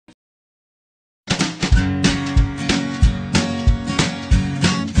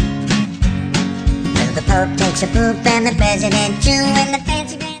Pope takes a poop and the president too, and the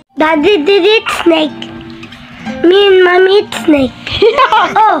fancy man. Daddy did it snake. Me and mommy eat snake.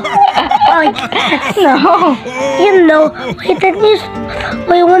 oh, No. you know,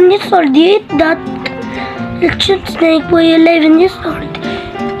 why 1 year old you eat that? It's snake. Why 11 years old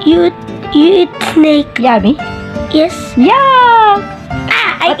you eat snake? Yummy? Yes. Yeah!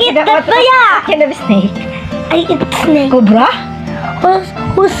 I eat that. What kind of snake? I eat snake. Cobra?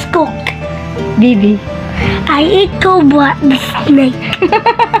 Who's cook? Bibi. I eat cobra, the snake.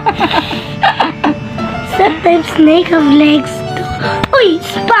 Sometimes snake have legs too. Uy,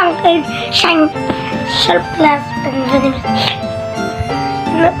 spunk and sharp class and venomous.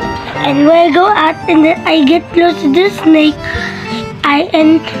 And when I go out and then I get close to the snake,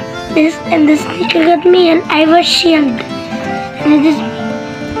 and the snake got me and I was shield. And this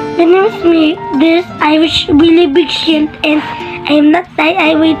venomous me. This I was really big shield and I'm not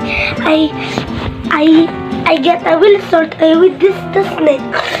I get a will sort with this the snake.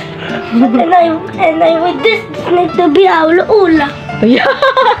 and I with this snake to be ula. Yeah.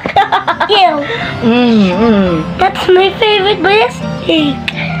 Ew. That's my favorite by a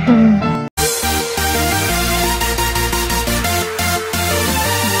snake.